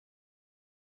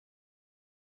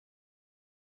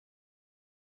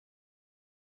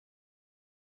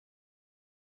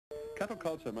Cattle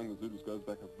culture among the Zulus goes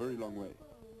back a very long way.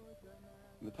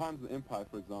 In the times of the empire,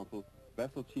 for example,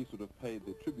 vassal chiefs would have paid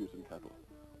their tribute in cattle.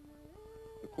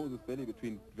 The casus belli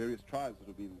between various tribes would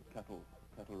have been cattle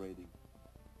raiding.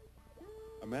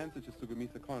 A man such as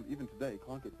Sugumisa can't, even today,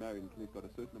 can't get married until he's got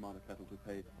a certain amount of cattle to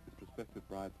pay his prospective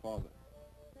bride's father.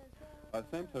 By the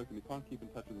same token, he can't keep in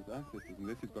touch with his ancestors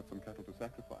unless he's got some cattle to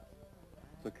sacrifice.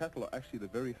 So cattle are actually the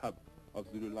very hub of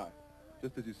Zulu life.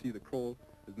 Just as you see the kraal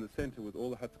is in the center with all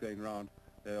the huts going round,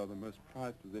 they are the most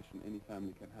prized possession any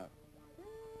family can have.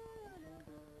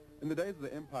 In the days of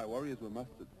the empire, warriors were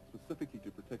mustered specifically to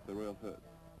protect the royal herds.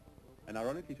 And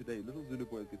ironically today, little Zulu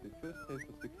boys get their first taste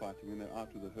of stick fighting when they're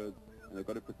out with the herds, and they've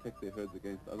got to protect their herds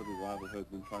against other rival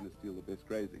herdsmen trying to steal the best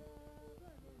grazing.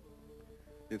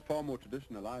 There's far more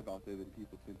tradition alive out there than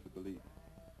people tend to believe.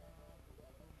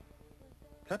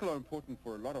 Cattle are important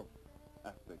for a lot of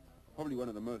aspects. Probably one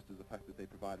of the most is the fact that they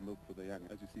provide milk for the young.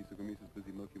 As you see, Sugumisa's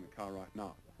busy milking the cow right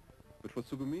now. But for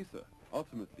Sugumisa,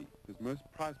 ultimately, his most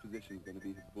prized possession is going to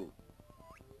be his bull.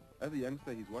 As a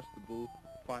youngster, he's watched the bull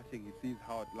fighting. He sees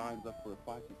how it lines up for a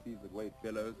fight. He sees the way it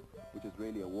bellows, which is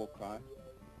really a war cry.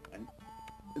 And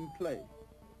in play,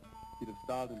 he'd have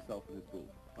styled himself on his bull,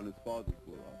 on his father's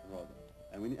bull, rather.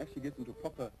 And when he actually gets into a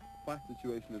proper fight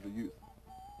situation as a youth,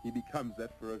 he becomes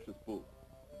that ferocious bull.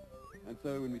 And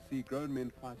so when we see grown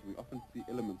men fighting, we often see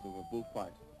elements of a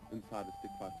bullfight inside a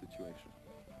stick fight situation.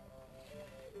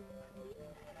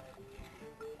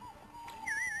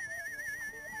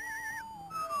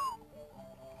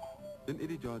 In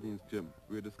Edward Jardine's gym,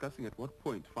 we were discussing at what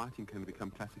point fighting can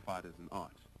become classified as an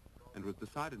art. And it was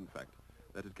decided, in fact,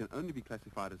 that it can only be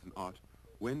classified as an art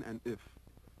when and if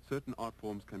certain art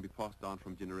forms can be passed down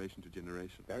from generation to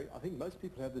generation. Barry, I think most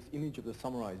people have this image of the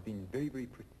samurai as being very, very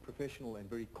professional and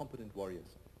very competent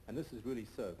warriors. And this is really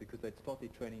so, because they'd start their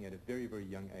training at a very, very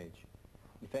young age.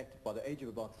 In fact, by the age of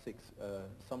about 6, a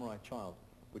samurai child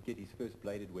would get his first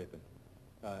bladed weapon.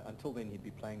 Until then, he'd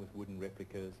be playing with wooden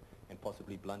replicas and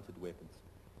possibly blunted weapons.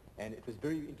 And it was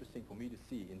very interesting for me to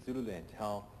see in Zululand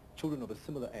how children of a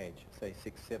similar age, say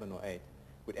 6, 7, or 8,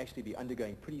 would actually be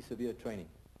undergoing pretty severe training.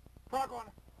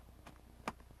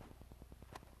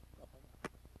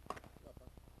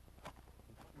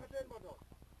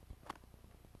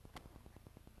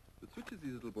 The switches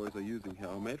these little boys are using here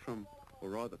are made from, or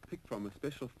rather picked from, a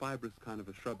special fibrous kind of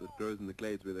a shrub that grows in the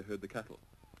glades where they herd the cattle.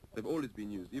 They've always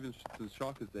been used, even since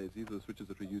Sharka's days. These are the switches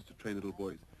that we use to train little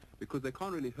boys, because they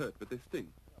can't really hurt, but they sting.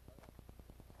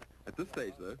 At this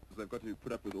stage, though, because they've got to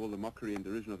put up with all the mockery and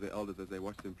derision of their elders as they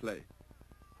watch them play.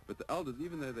 But the elders,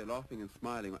 even though they're laughing and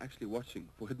smiling, are actually watching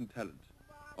for hidden talent.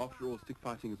 After all, stick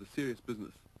fighting is a serious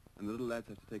business, and the little lads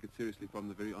have to take it seriously from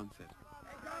the very onset.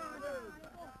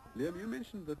 Liam, you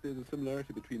mentioned that there's a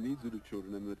similarity between these Zulu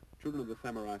children and the children of the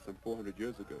samurai some 400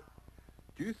 years ago.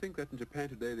 Do you think that in Japan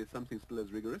today there's something still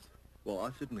as rigorous? Well,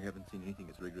 I certainly haven't seen anything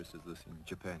as rigorous as this in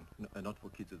Japan, not for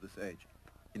kids of this age.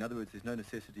 In other words, there's no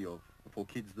necessity for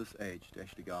kids this age to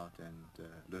actually go out and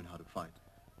learn how to fight.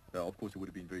 Of course, it would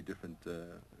have been very different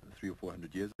 300 or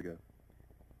 400 years ago.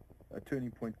 A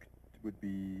turning point would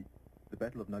be the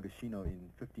Battle of Nagashino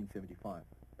in 1575.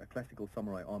 A classical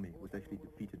samurai army was actually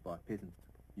defeated by peasants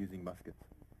using muskets.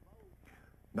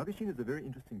 Nagashino is a very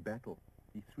interesting battle.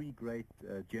 The 3 great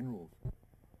generals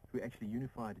who actually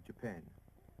unified Japan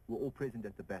were all present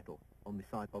at the battle on the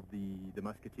side of the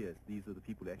musketeers. These are the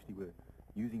people who actually were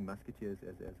using musketeers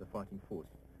as a fighting force.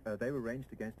 They were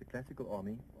ranged against the classical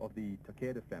army of the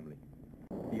Takeda family.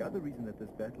 The other reason that this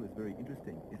battle is very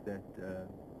interesting is that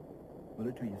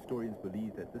military historians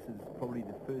believe that this is probably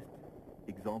the first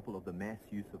example of the mass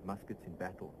use of muskets in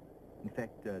battle. In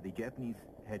fact, the Japanese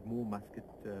had more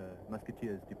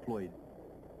musketeers deployed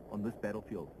on this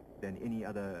battlefield than any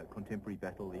other contemporary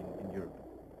battle in Europe.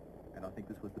 And I think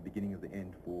this was the beginning of the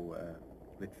end for,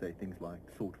 let's say, things like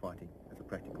sword fighting as a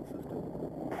practical system.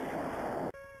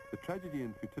 The tragedy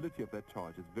and futility of that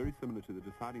charge is very similar to the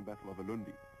deciding Battle of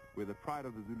Ulundi, where the pride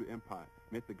of the Zulu Empire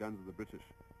met the guns of the British.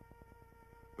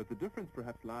 But the difference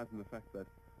perhaps lies in the fact that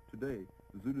today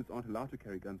the Zulus aren't allowed to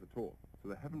carry guns at all, so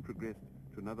they haven't progressed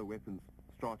to another weapons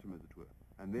stratum, as it were,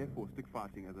 and therefore stick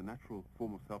fighting as a natural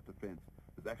form of self-defense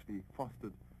is actually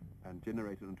fostered and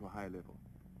generated into a higher level.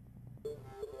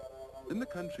 In the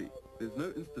country, there's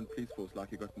no instant police force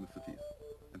like you got in the cities.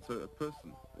 And so a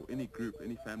person, or any group,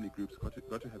 any family groups,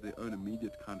 got to have their own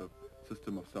immediate kind of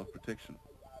system of self-protection.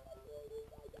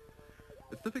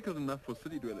 It's difficult enough for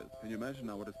city dwellers. Can you imagine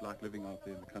now what it's like living out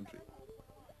there in the country?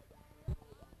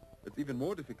 It's even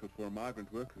more difficult for a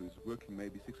migrant worker who's working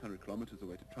maybe 600 kilometers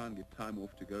away to try and get time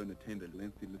off to go and attend a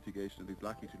lengthy litigation, and he's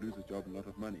likely to lose his job and a lot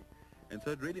of money. And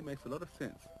so it really makes a lot of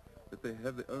sense that they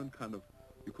have their own kind of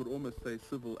you could almost say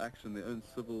civil action, their own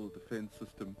civil defense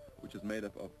system, which is made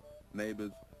up of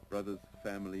neighbors, brothers,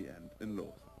 family, and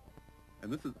in-laws.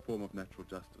 And this is a form of natural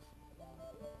justice.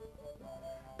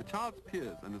 A child's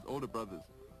peers and his older brothers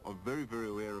are very, very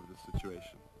aware of this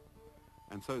situation.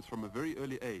 And so it's from a very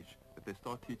early age that they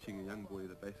start teaching a young boy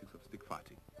the basics of stick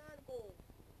fighting.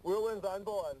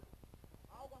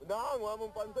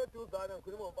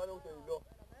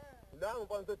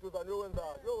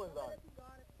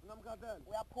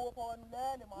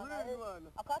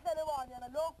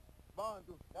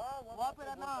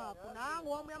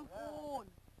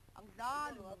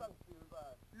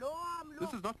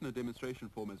 This is not in a demonstration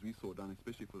form as we saw done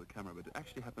especially for the camera, but it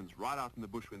actually happens right out in the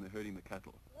bush when they're herding the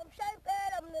cattle.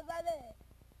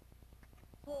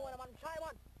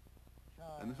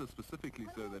 And this is specifically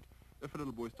so that if a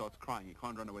little boy starts crying, he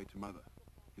can't run away to mother.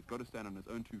 He's got to stand on his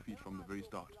own 2 feet from the very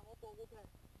start.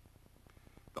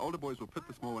 The older boys will pit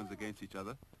the small ones against each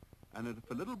other, and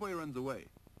if a little boy runs away,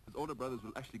 his older brothers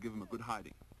will actually give him a good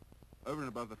hiding. Over and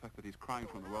above the fact that he's crying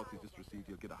from the wealth he's just received,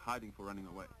 he'll get a hiding for running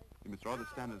away. He must rather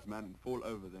stand as man and fall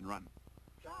over than run.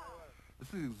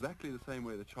 This is exactly the same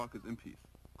way the Charkers impis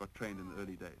got trained in the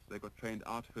early days. They got trained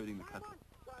out herding the cattle,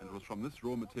 and it was from this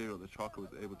raw material that Charker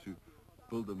was able to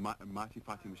build a mighty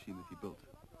fighting machine that he built.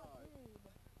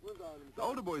 The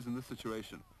older boys in this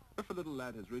situation, if a little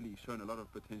lad has really shown a lot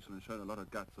of potential and shown a lot of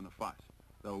guts in a fight,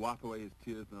 they'll wipe away his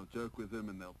tears and they'll joke with him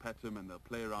and they'll pat him and they'll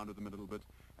play around with him a little bit,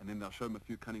 and then they'll show him a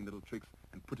few cunning little tricks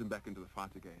and put him back into the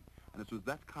fight again. And it's with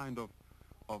that kind of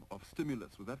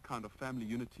stimulus, with that kind of family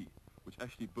unity, which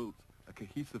actually built a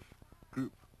cohesive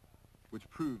group, which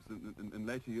proves in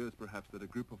later years perhaps that a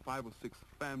group of 5 or 6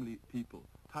 family people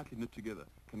tightly knit together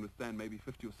can withstand maybe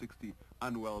 50 or 60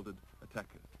 unwelded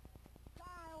attackers.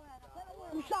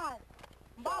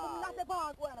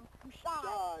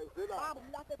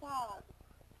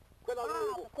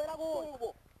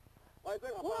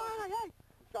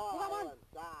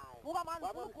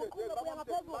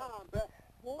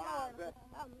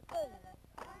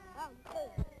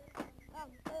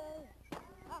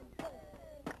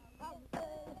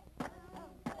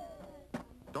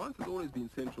 Dance has always been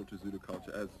central to Zulu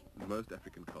culture, as most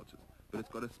African cultures, but it's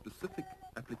got a specific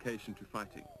application to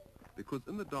fighting, because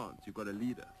in the dance you've got a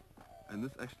leader, and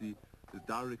this actually is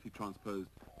directly transposed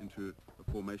into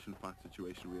a formation fight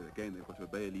situation where again they've got to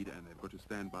obey a leader and they've got to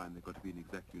stand by and they've got to be in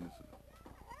exact unison.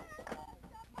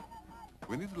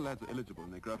 When these little lads are eligible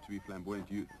and they grow up to be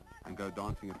flamboyant youth and go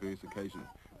dancing at various occasions,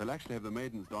 they'll actually have the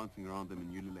maidens dancing around them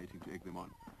and ululating to egg them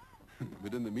on.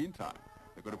 But in the meantime,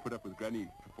 they've got to put up with Granny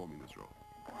performing this role.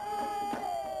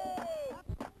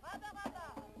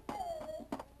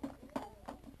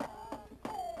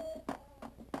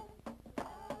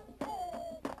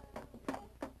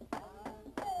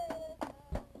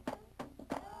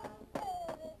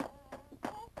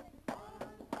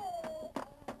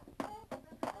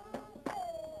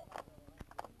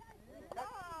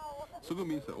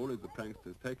 Sugumisa, always the prankster,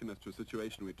 has taken us to a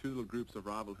situation where 2 little groups of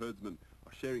rival herdsmen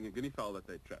are sharing a guinea fowl that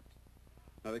they trapped.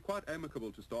 Now they're quite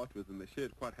amicable to start with and they share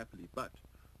it quite happily, but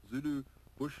Zulu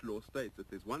bush law states that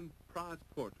there's one prize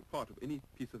part of any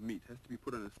piece of meat has to be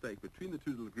put on a stake between the 2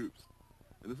 little groups,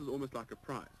 and this is almost like a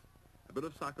prize. A bit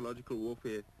of psychological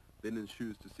warfare then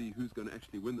ensues to see who's going to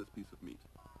actually win this piece of meat.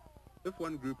 If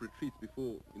one group retreats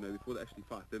before they actually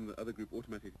fight, then the other group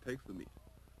automatically takes the meat.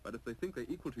 But if they think they're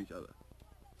equal to each other,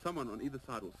 someone on either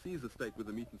side will seize the stake with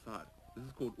the meat inside. This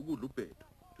is called ugulupe,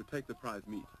 to take the prize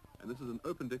meat. And this is an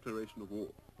open declaration of war.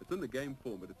 It's in the game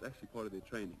form, but it's actually part of their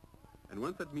training. And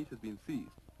once that meat has been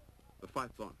seized, the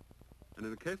fight's on. And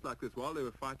in a case like this, while they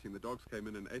were fighting, the dogs came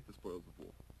in and ate the spoils of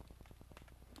war.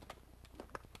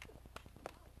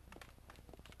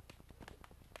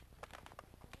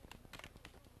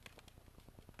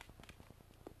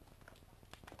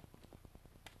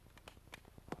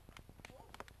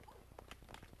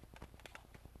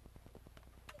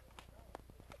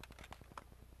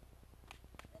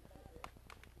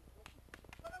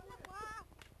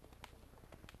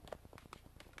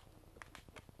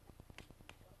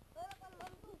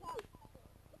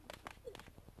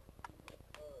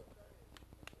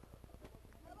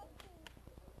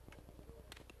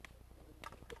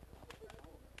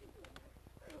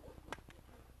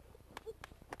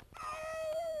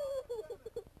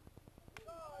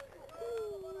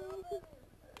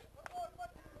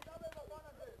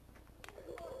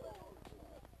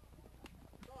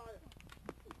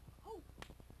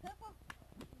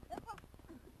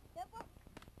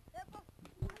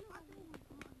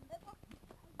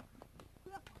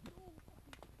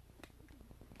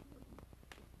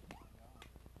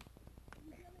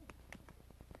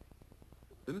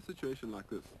 In a situation like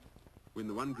this, when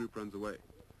the one group runs away,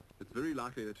 it's very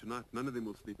likely that tonight none of them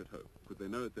will sleep at home because they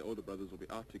know that their older brothers will be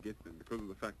out to get them because of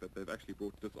the fact that they've actually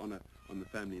brought dishonor on the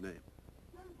family name.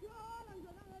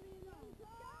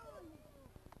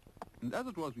 And as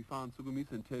it was, we found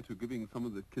Sugumisa and Tetu giving some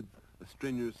of the kids a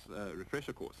strenuous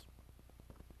refresher course.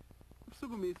 If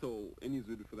Sugumisa, or any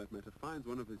Zulu for that matter, finds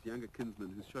one of his younger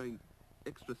kinsmen who's showing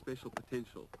extra special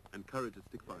potential and courage at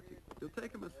stick fighting, he'll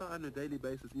take him aside on a daily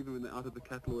basis, even when they're out of the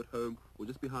cattle or at home or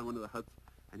just behind one of the huts,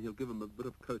 and he'll give him a bit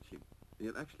of coaching. And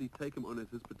he'll actually take him on as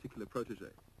his particular protege.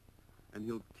 And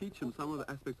he'll teach him some of the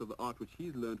aspects of the art which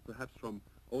he's learned perhaps from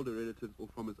older relatives or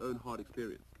from his own hard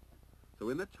experience. So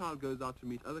when that child goes out to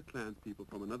meet other clans people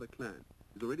from another clan,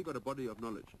 he's already got a body of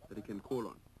knowledge that he can call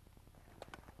on.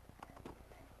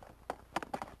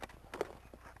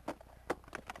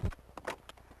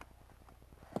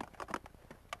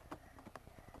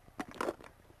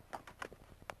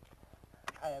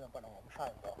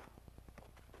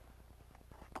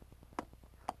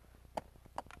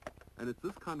 And it's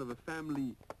this kind of a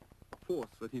family force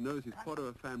that he knows he's part of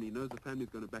a family, he knows the family's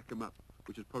going to back him up,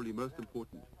 which is probably most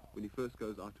important when he first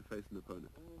goes out to face an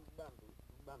opponent.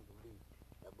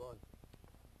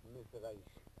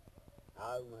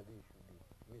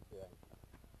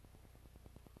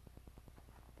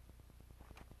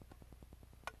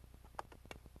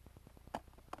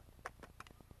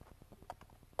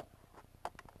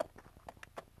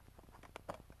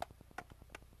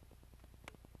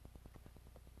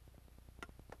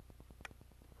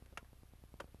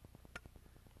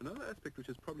 Another aspect which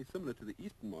is probably similar to the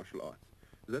Eastern martial arts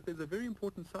is that there's a very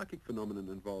important psychic phenomenon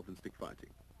involved in stick fighting.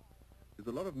 There's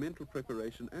a lot of mental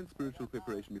preparation and spiritual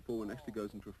preparation before one actually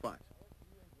goes into a fight.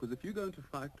 Because if you go into a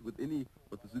fight with any,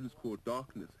 what the Zulus call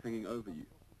darkness hanging over you,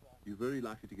 you're very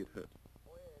likely to get hurt.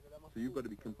 So you've got to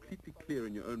be completely clear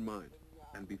in your own mind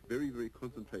and be very, very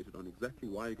concentrated on exactly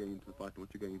why you're going into the fight and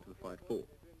what you're going into the fight for.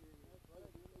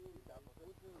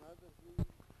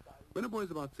 When a boy's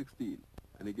about 16,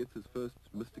 and he gets his first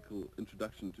mystical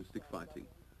introduction to stick fighting,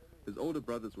 his older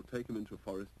brothers will take him into a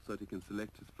forest so that he can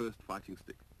select his first fighting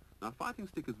stick. Now, a fighting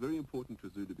stick is very important to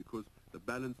Zulu because the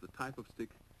balance, the type of stick,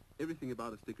 everything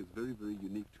about a stick is very, very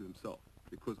unique to himself,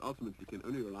 because ultimately he can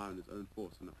only rely on his own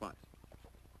force in a fight.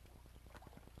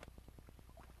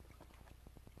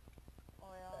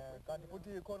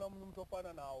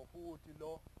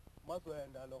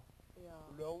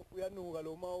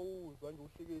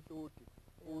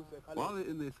 While they're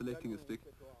in there selecting a stick,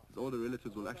 his older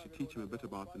relatives will actually teach him a bit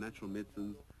about the natural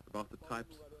medicines, about the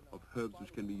types of herbs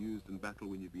which can be used in battle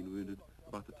when you've been wounded,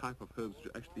 about the type of herbs which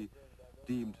are actually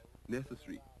deemed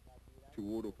necessary to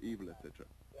ward off evil, etc.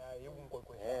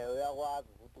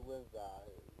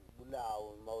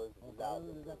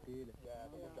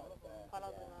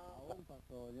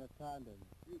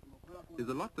 There's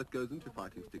a lot that goes into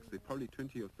fighting sticks. There are probably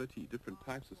 20 or 30 different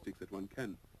types of sticks that one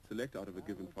can select out of a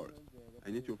given forest.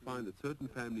 And yet you'll find that certain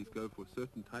families go for a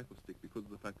certain type of stick because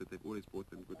of the fact that they've always brought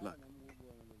them good luck.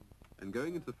 And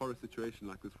going into the forest situation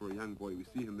like this for a young boy, we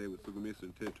see him there with Sugumisa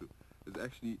and Tetu, is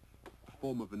actually a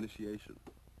form of initiation.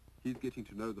 He's getting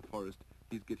to know the forest,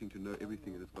 he's getting to know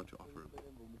everything that it's got to offer him.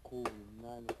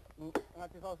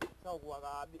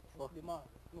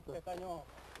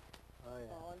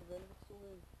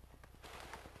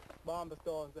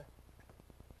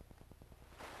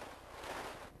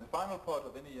 The final part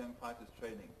of any young fighter's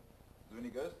training is when he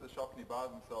goes to the shop and he buys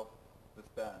himself this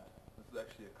band. This is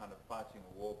actually a kind of fighting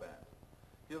or war band.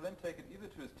 He'll then take it either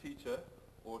to his teacher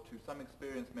or to some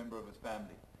experienced member of his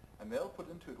family, and they'll put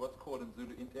into it what's called in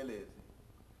Zulu intelezi,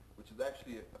 which is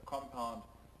actually a compound.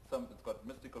 It's got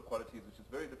mystical qualities which is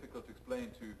very difficult to explain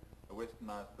to a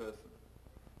westernized person.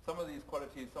 Some of these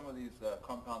qualities, some of these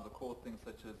compounds are called things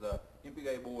such as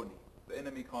impigaboni, the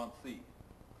enemy can't see,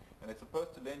 and it's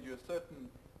supposed to lend you a certain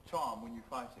charm when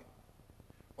you're fighting.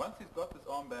 Once he's got this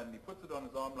armband and he puts it on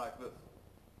his arm like this,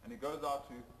 and he goes out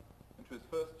into his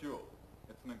first duel,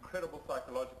 it's an incredible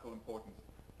psychological importance,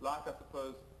 like I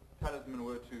suppose talisman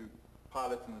were to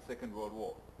pilots in the Second World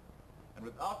War. And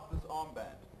without this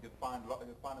armband, he'll find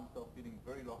himself feeling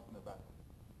very lost in the battle.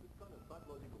 This kind of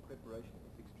psychological preparation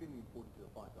is extremely important to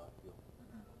the fighter, I feel.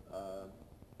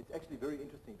 It's actually very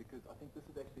interesting because I think this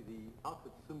is actually the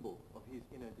outward symbol of his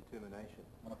inner determination.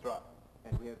 That's right.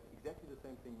 And we have exactly the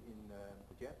same thing in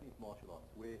the Japanese martial arts,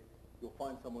 where you'll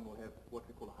find someone will have what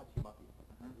we call a hachimaki,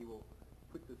 and he will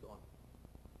put this on.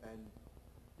 And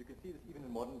you can see this even in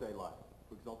modern day life.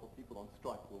 For example, people on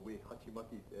strike will wear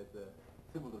hachimakis as a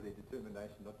symbol of their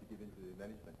determination not to give in to their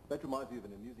management. That reminds me of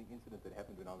an amusing incident that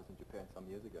happened when I was in Japan some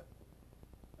years ago.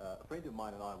 A friend of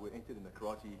mine and I were entered in a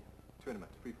karate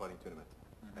tournament, free fighting tournament,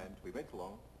 and we went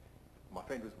along, my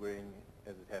friend was wearing,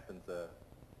 as it happens, a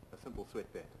simple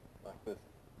sweatband like this.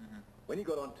 When he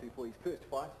got for his first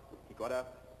fight, he got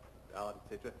up, out,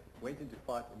 etc., went into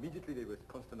fight. Immediately there was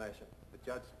consternation. The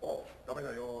judge,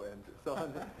 and so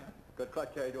on, got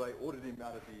quite carried away, ordered him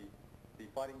out of the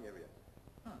fighting area.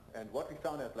 And what we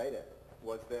found out later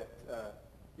was that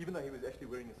even though he was actually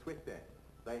wearing a sweatband,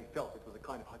 they felt it was a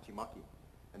kind of hachimaki,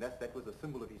 and that was a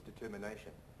symbol of his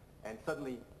determination. And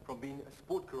suddenly, from being a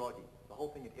sport karate, the whole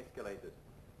thing had escalated,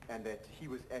 and that he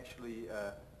was actually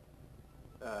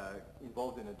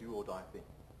involved in a do-or-die thing.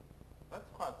 That's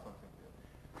quite something.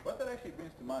 What that actually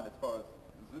brings to mind as far as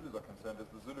the Zulus are concerned is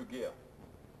the Zulu gear.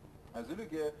 Now, Zulu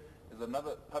gear is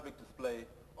another public display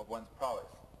of one's prowess.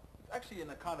 It's actually in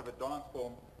a kind of a dance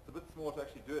form. It's a bit small to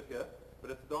actually do it here, but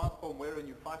it's a dance form wherein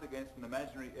you fight against an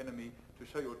imaginary enemy to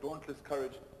show your dauntless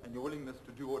courage and your willingness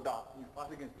to do or die. You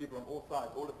fight against people on all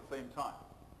sides, all at the same time.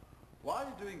 While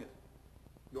you're doing it,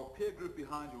 your peer group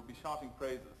behind you will be shouting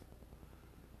praises.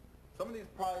 Some of these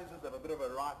prizes have a bit of a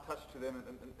right touch to them,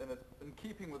 and it's in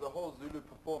keeping with the whole Zulu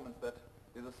performance that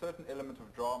there's a certain element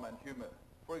of drama and humor.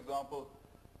 For example,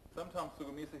 sometimes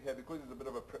Sugumisa here, because he's a bit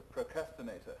of a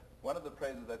procrastinator, one of the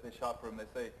praises that they shout for him, they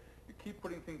say, you keep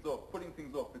putting things off,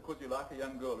 because you're like a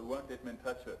young girl who won't let men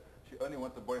touch her. She only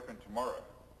wants a boyfriend tomorrow.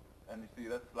 And you see,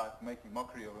 that's like making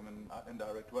mockery of him in an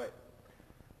indirect way.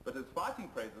 But his fighting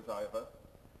praises, however,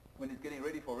 when he's getting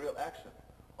ready for real action,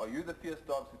 are you the fierce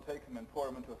dogs who take him and pour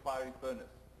him into a fiery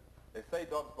furnace? They say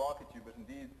dogs bark at you, but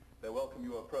indeed they welcome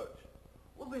your approach.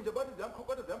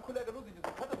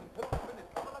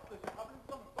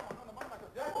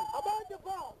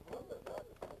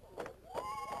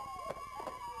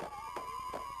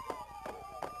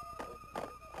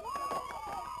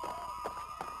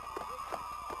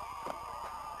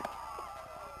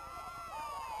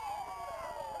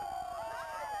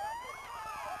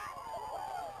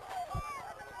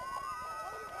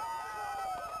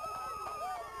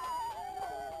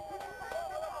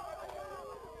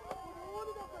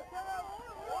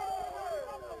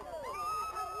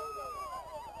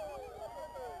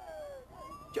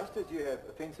 Just as you have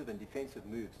offensive and defensive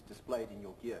moves displayed in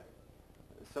your gear,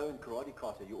 so in karate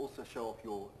kata you also show off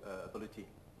your ability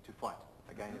to fight,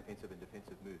 again offensive and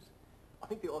defensive moves. I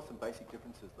think there are some basic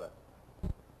differences though.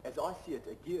 As I see it,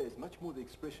 a gear is much more the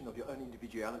expression of your own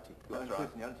individuality. Your own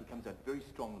personality comes out very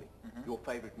strongly, your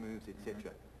favorite moves,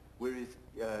 etc. Whereas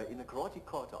in the karate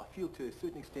kata, I feel to a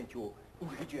certain extent your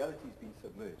individuality has been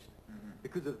submerged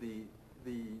because of the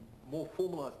more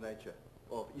formalized nature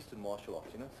of Eastern martial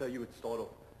arts, you know. So you would start off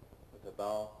with a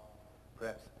bow,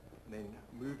 perhaps, and then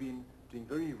move in, doing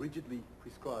very rigidly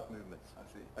prescribed movements. I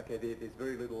see. Okay, there's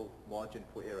very little margin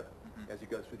for error as you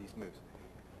go through these moves.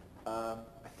 A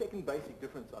second basic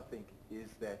difference, I think, is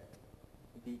that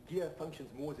the gear functions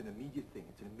more as an immediate thing.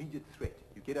 It's an immediate threat.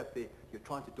 You get up there, you're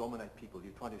trying to dominate people,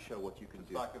 you're trying to show what you can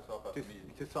do. Psych yourself up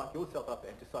immediately. To psych yourself up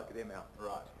and to psych them out.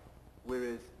 Right.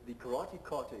 Whereas the karate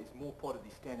kata is more part of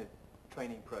the standard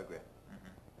training program.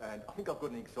 And I think I've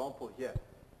got an example here.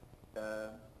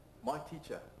 My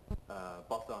teacher,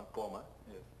 Basan Koma,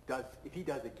 if he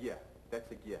does a gear,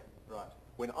 that's a gear. Right.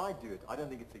 When I do it, I don't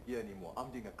think it's a gear anymore.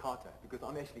 I'm doing a kata because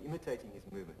I'm actually imitating his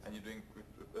movements. And you're doing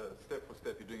step for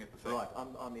step, you're doing it the same. Right,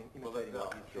 I'm imitating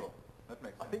what he's doing. That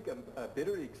makes sense. I think a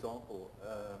better example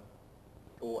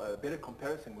or a better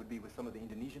comparison would be with some of the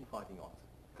Indonesian fighting arts.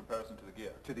 Comparison to the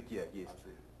gear? To the gear, yes. I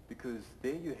see. Because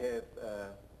there you have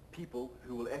people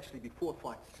who will actually, before a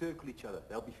fight, circle each other.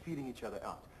 They'll be feeling each other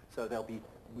out. So they'll be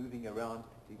moving around,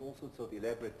 doing all sorts of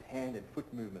elaborate hand and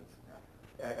foot movements.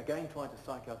 Again, trying to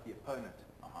psych out the opponent.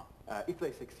 If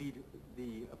they succeed,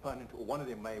 the opponent or one of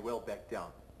them may well back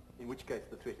down, in which case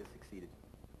the threat has succeeded.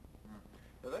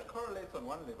 Now that correlates on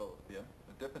one level, Liam.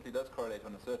 It definitely does correlate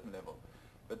on a certain level.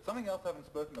 But something else I haven't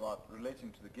spoken about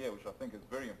relating to the gear, which I think is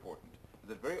very important, is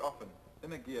that very often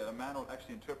in a gear, a man will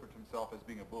actually interpret himself as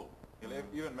being a bull. He'll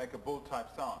even make a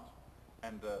bull-type sound.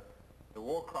 And the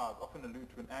war cries often allude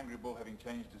to an angry bull having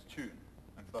changed his tune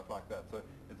and stuff like that. So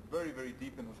it's very, very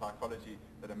deep in the psychology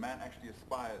that a man actually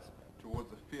aspires towards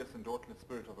the fierce and dauntless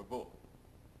spirit of a bull.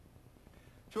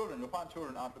 Children, you'll find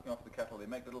children out looking after the cattle. They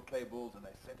make little clay bulls and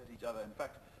they set at each other. In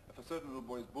fact, if a certain little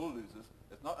boy's bull loses,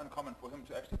 it's not uncommon for him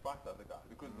to actually fight the other guy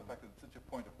because of the fact that it's such a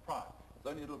point of pride. It's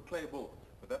only a little clay bull,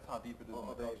 but that's how deep it is in the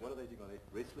culture. What are they doing? Are they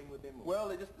wrestling with them? Or?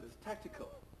 Well, it's tactical.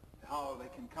 How they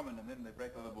can come in and then they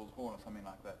break the other bull's horn or something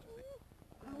like that, you see.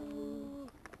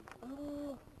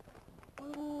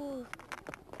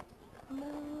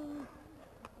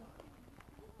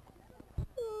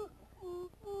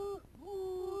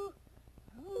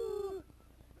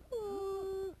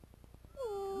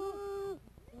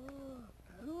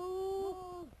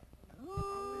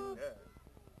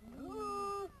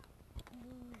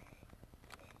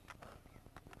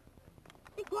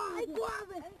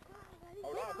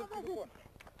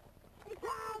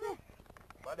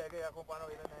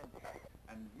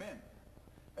 And men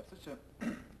have such an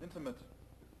intimate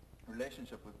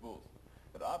relationship with bulls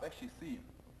that I've actually seen,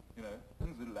 you know,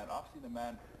 in Zululand, I've seen a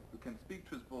man who can speak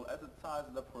to his bull as it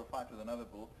sizes up for a fight with another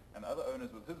bull and other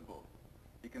owners with his bull.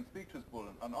 He can speak to his bull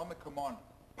and on the command,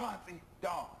 Pansi,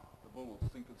 down. The bull will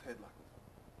sink its head like this.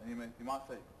 And he might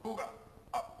say, Booga,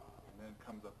 up. And then it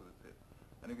comes up with its head.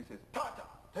 And if he says, Tata,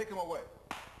 take him away,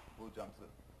 the bull jumps in.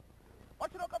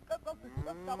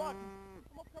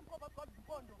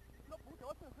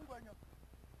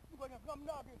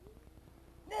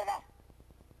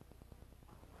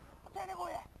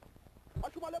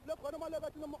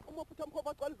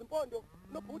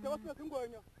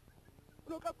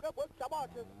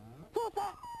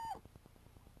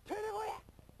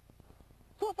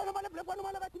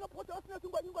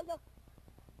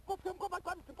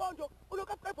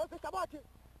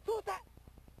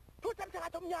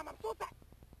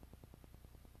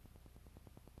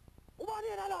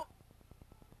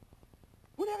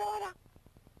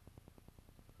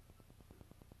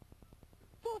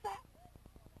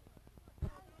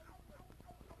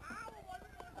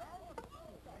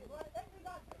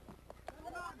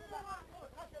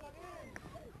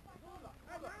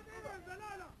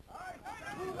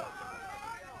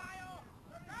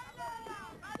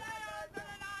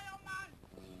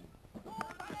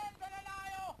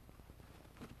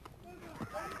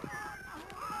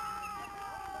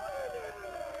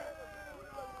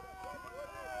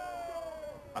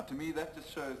 To me, that just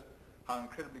shows how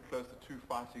incredibly close the two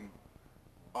fighting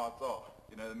arts are.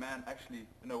 You know, the man actually,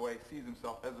 in a way, sees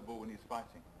himself as a bull when he's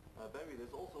fighting. Barry,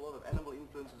 there's also a lot of animal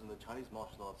influences in the Chinese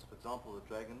martial arts. For example, the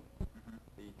dragon,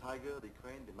 the tiger, the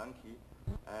crane, the monkey,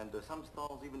 and some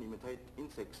styles even imitate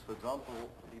insects. For example,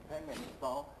 the Pangman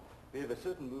style, we have a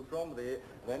certain move from there,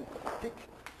 then kick,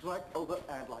 strike, over,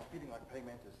 and like feeling like praying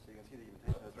mantis. So you can see the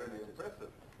imitation of That's really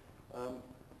impressive.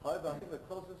 However, I think the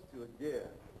closest to a gear,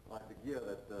 like the gear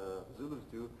that Zulus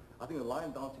do, I think the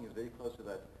lion dancing is very close to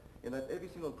that. In that every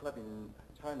single club in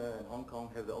China and Hong Kong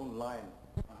have their own lion.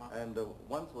 And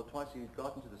once or twice you go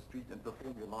out into the street and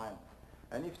perform your lion.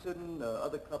 And if certain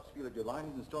other clubs feel that your lion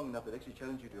isn't strong enough, they actually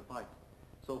challenge you to a fight.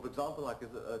 So for example, like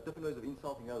there's different ways of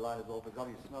insulting your lion as well. For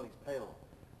example, you smell he's pale,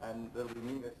 and that'll be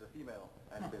meaning that he's a female,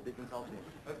 and they can insult him.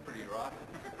 That's pretty right.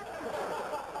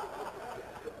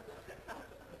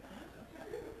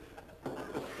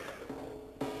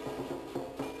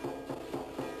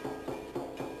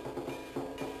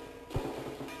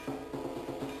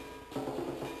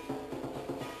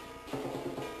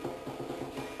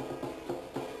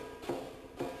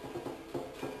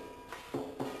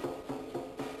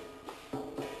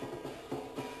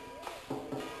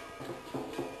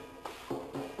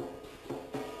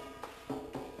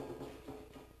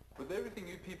 Everything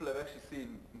you people have actually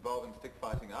seen involving stick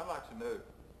fighting, I'd like to know,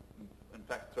 in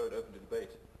fact throw it open to debate,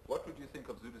 what would you think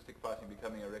of Zulu stick fighting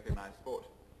becoming a recognized sport?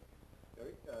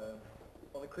 Gary,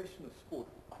 on the question of sport,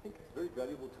 I think it's very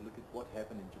valuable to look at what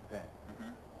happened in Japan.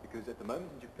 Because at the moment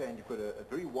in Japan you've got a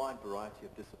very wide variety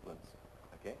of disciplines,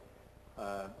 okay,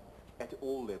 at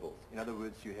all levels. In other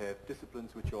words, you have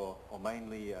disciplines which are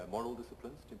mainly moral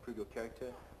disciplines to improve your character.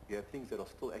 You have things that are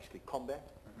still actually combat,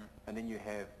 and then you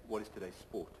have what is today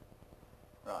sport.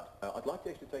 Right. I'd like to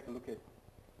actually take a look at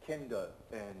kendo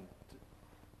and,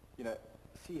 you know,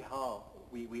 see how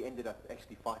we ended up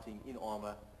actually fighting in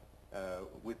armor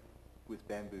with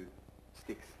bamboo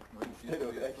sticks instead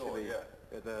of actually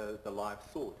the live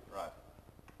sword. Right.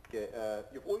 Okay,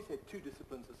 you've always had two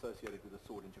disciplines associated with the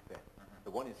sword in Japan. The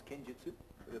one is kenjutsu,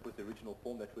 that was the original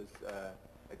form, that was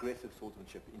aggressive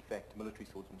swordsmanship, in fact military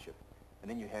swordsmanship. And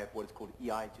then you have what is called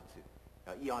iai-jutsu.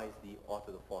 Now iai is the art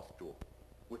of the fast draw.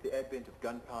 With the advent of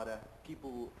gunpowder,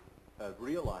 people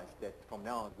realized that from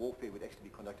now on warfare would actually be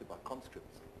conducted by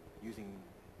conscripts using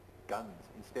guns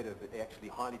instead of actually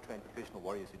highly trained professional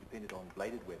warriors who depended on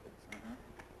bladed weapons.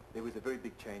 There was a very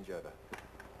big changeover.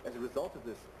 As a result of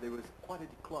this, there was quite a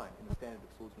decline in the standard of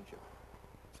swordsmanship.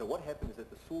 So what happened is that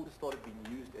the sword started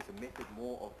being used as a method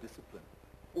more of discipline.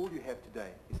 All you have today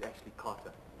is actually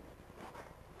kata.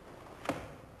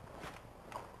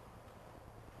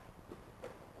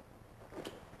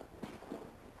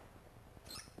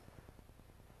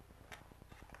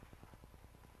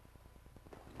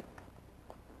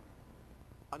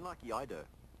 Unlike Iaido,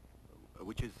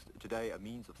 which is today a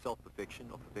means of self-perfection,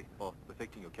 of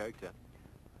perfecting your character,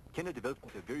 Kendo developed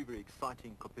into a very, very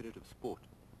exciting competitive sport.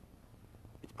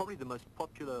 It's probably the most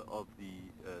popular of the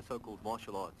so-called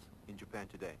martial arts in Japan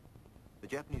today. The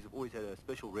Japanese have always had a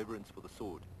special reverence for the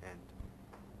sword,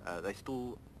 and they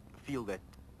still feel that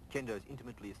Kendo is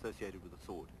intimately associated with the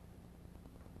sword.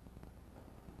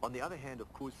 On the other hand,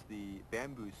 of course, the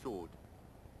bamboo sword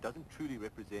doesn't truly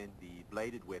represent the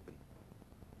bladed weapon.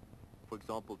 For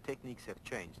example, techniques have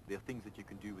changed. There are things that you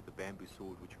can do with the bamboo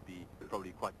sword which would be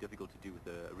probably quite difficult to do with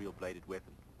a real bladed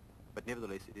weapon. But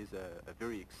nevertheless, it is a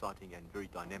very exciting and very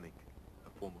dynamic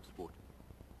form of sport.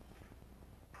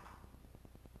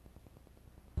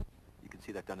 You can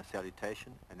see they've done a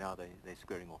salutation, and now they're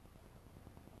squaring off.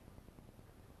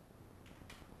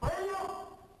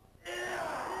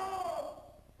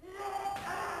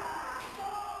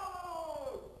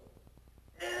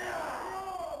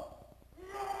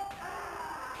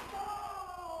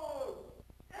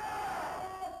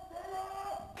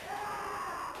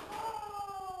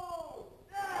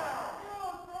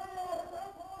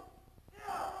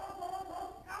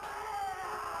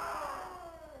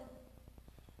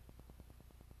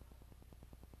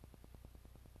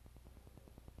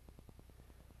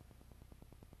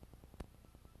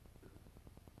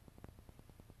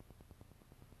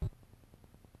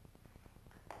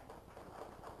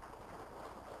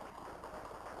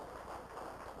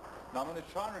 Now I'm going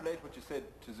to try and relate what you said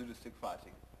to Zulu stick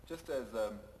fighting. Just as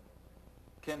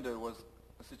Kendo was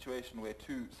a situation where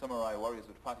two samurai warriors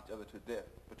would fight each other to death,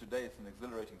 but today it's an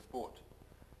exhilarating sport.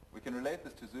 We can relate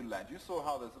this to Zululand. You saw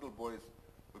how those little boys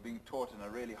were being taught in a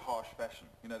really harsh fashion.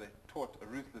 You know, they're taught a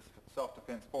ruthless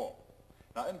self-defense form.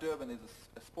 Now in Durban there's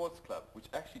a sports club which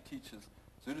actually teaches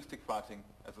Zulu stick fighting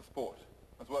as a sport,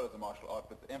 as well as a martial art,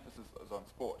 but the emphasis is on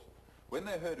sport. When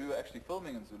they heard we were actually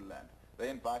filming in Zululand, they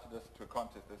invited us to a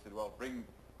contest. They said, well, bring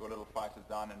your little fighters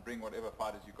down and bring whatever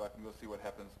fighters you got and we'll see what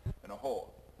happens in a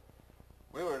hall.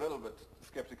 We were a little bit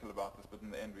skeptical about this, but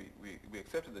in the end we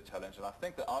accepted the challenge, and I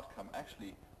think the outcome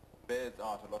actually bears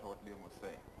out a lot of what Liam was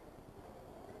saying.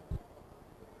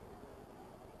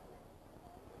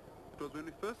 It was when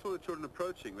we first saw the children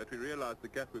approaching that we realized the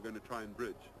gap we were going to try and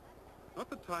bridge.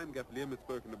 Not the time gap Liam had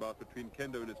spoken about between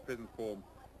Kendo in its present form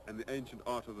and the ancient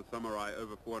art of the samurai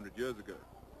over 400 years ago.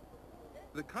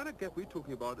 The kind of gap we're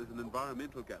talking about is an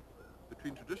environmental gap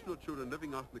between traditional children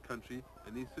living out in the country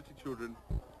and these city children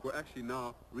who are actually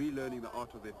now relearning the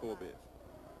art of their forebears.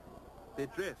 Their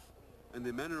dress and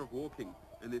their manner of walking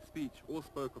and their speech all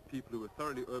spoke of people who were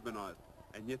thoroughly urbanized,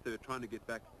 and yet they were trying to get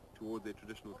back toward their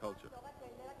traditional culture.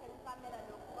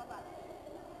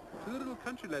 To the little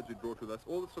country lads we brought with us,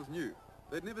 all this was new.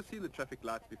 They'd never seen the traffic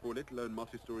lights before, let alone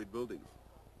multi-storied buildings.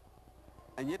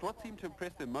 And yet what seemed to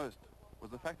impress them most was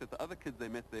the fact that the other kids they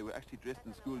met there were actually dressed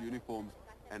in school uniforms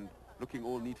and looking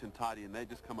all neat and tidy, and they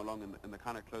just come along in the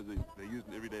kind of clothes they use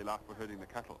in everyday life for herding the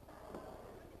cattle.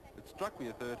 It struck me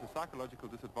that they were at a psychological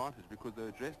disadvantage because they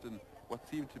were dressed in what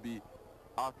seemed to be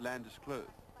outlandish clothes.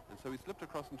 And so we slipped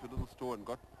across into a little store and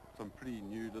got some pretty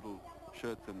new little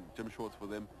shirts and gym shorts for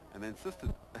them, and they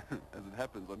insisted, as it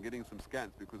happens, on getting some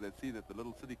scants because they'd see that the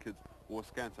little city kids wore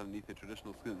scants underneath their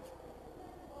traditional skins.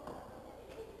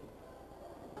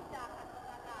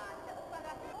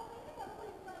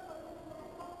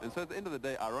 And so at the end of the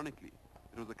day, ironically,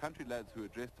 it was the country lads who were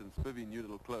dressed in spivvy new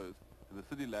little clothes, and the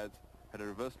city lads had a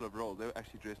reversal of roles. They were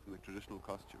actually dressed in the traditional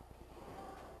costume.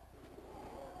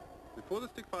 Before the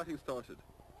stick fighting started,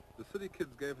 the city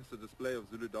kids gave us a display of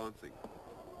Zulu dancing.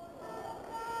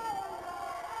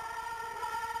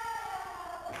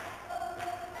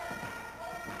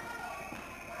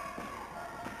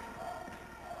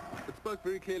 It spoke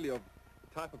very clearly of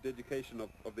the type of dedication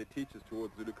of their teachers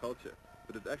towards Zulu culture,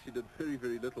 but it actually did very,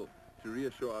 very little to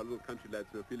reassure our little country lads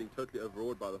who were feeling totally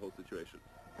overawed by the whole situation.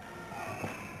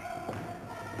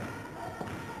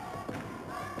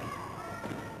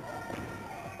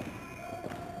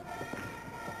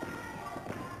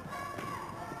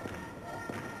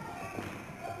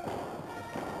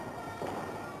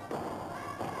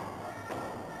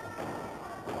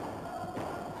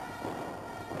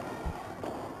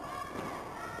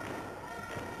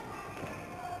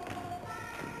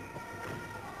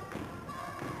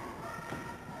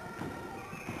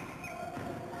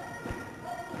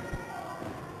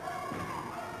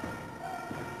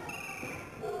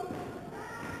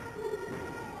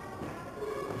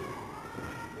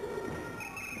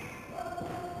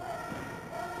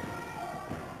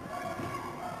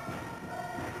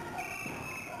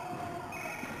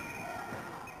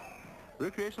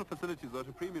 Recreational facilities are at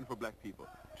a premium for black people.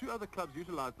 Two other clubs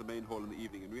utilized the main hall in the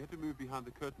evening, and we had to move behind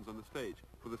the curtains on the stage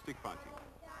for the stick fighting.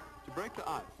 To break the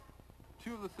ice,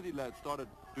 two of the city lads started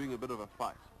doing a bit of a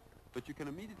fight, but you can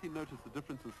immediately notice the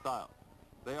difference in style.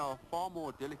 They are far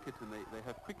more delicate, and they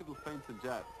have quick little feints and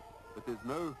jabs, but there's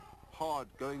no hard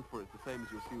going for it, the same as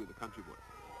you'll see with the country boys.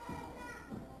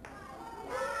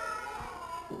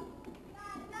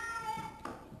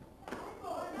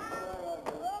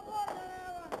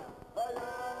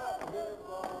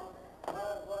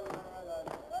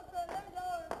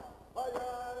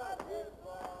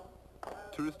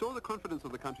 To restore the confidence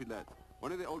of the country lads,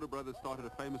 one of their older brothers started a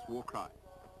famous war cry.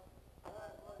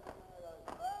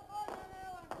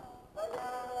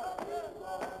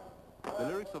 The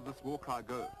lyrics of this war cry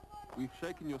go, "We've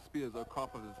shaken your spears, O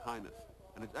calf of His Highness,"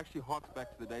 and it actually harks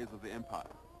back to the days of the Empire.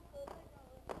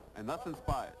 And thus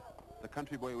inspired, the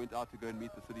country boy went out to go and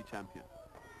meet the city champion.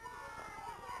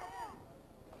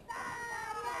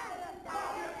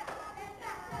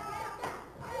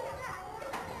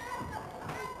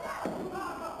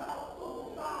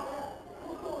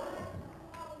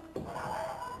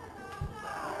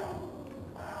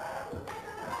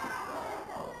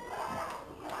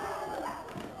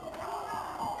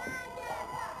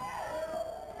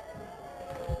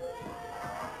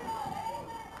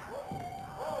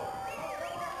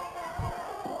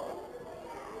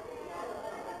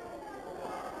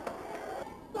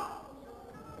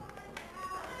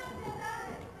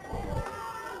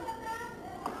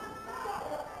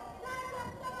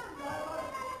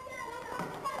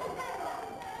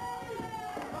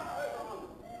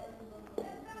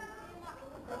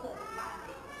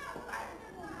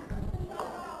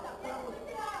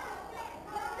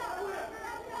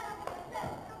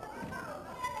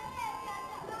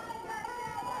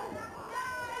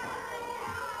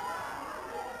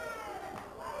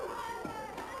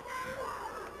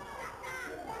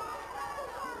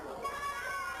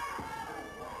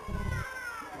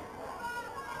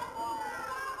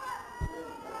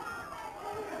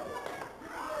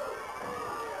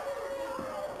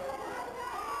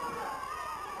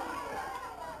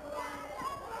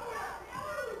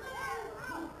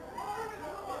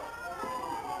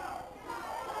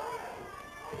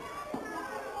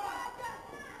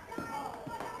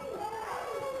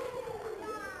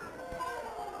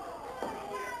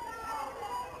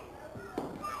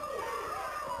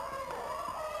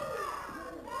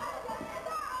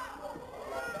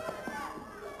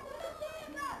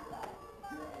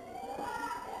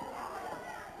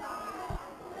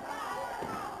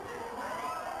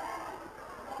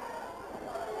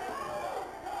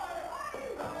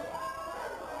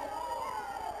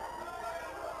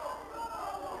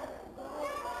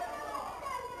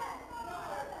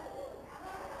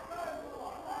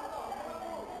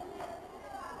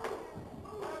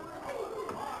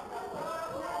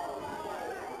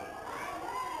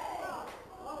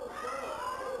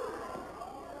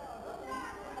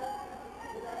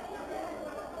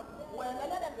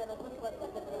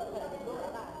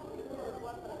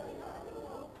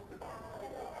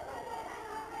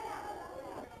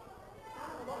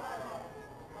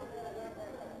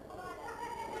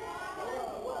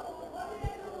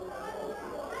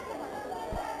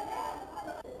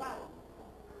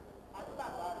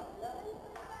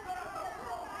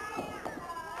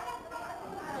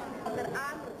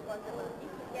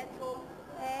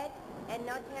 And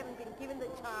not having been given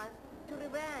the chance to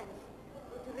revenge,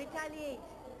 to retaliate,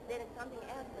 then it's something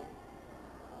else.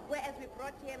 Whereas we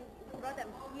brought them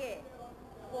here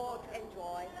to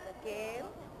enjoy the game,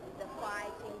 the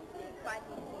fighting things,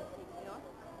 you know.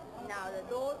 Now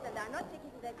those that are not taking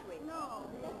it that way. No,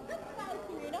 it's just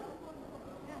fighting, you know.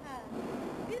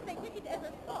 If they take it as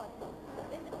a sport,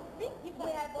 then the big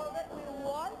difference. We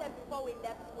warned them before we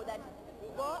left school that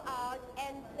go out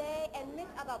and play and meet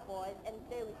other boys and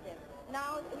play with them.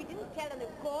 Now, we didn't tell them to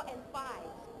go and fight.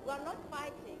 We are not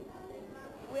fighting.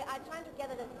 We are trying to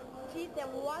gather them, teach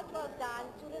them what was done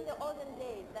during the olden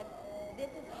days, that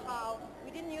this is how,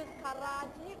 we didn't use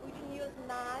karate, we didn't use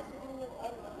knives, we didn't use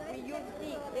anything. We used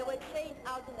sticks. They were trained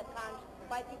out in the country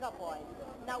by bigger boys.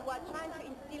 Now, we are trying to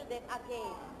instill them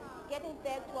again, getting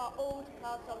back to our old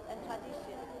customs and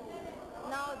traditions.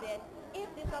 Now then, if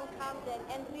this one comes then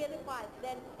and really fights,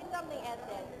 then it's something else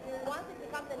then. Once it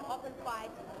becomes an open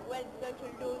fight, well, it's going to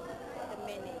lose the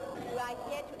meaning. We are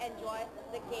here to enjoy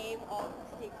the game of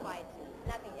stick fighting,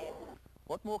 nothing else.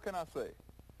 What more can I say?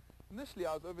 Initially,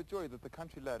 I was overjoyed that the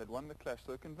country lad had won the clash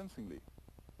so convincingly.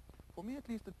 For me, at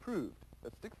least, it proved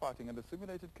that stick fighting under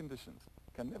simulated conditions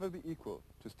can never be equal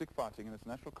to stick fighting in its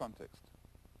natural context.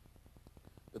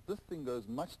 But this thing goes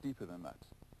much deeper than that.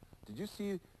 Did you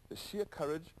see the sheer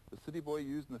courage the city boy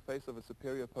used in the face of a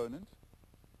superior opponent?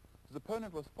 His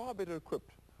opponent was far better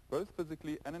equipped, both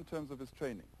physically and in terms of his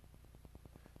training.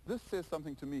 This says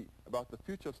something to me about the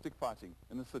future of stick fighting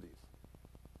in the cities.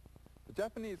 The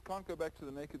Japanese can't go back to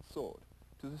the naked sword,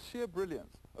 to the sheer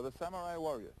brilliance of a samurai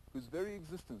warrior whose very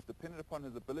existence depended upon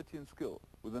his ability and skill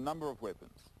with a number of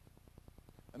weapons.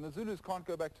 And the Zulus can't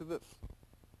go back to this.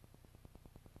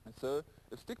 And so,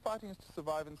 if stick fighting is to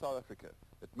survive in South Africa,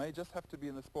 it may just have to be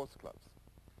in the sports clubs.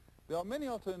 There are many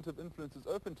alternative influences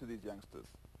open to these youngsters,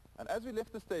 and as we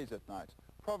left the stage at night,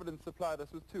 Providence supplied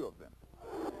us with two of them.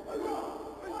 Hozon!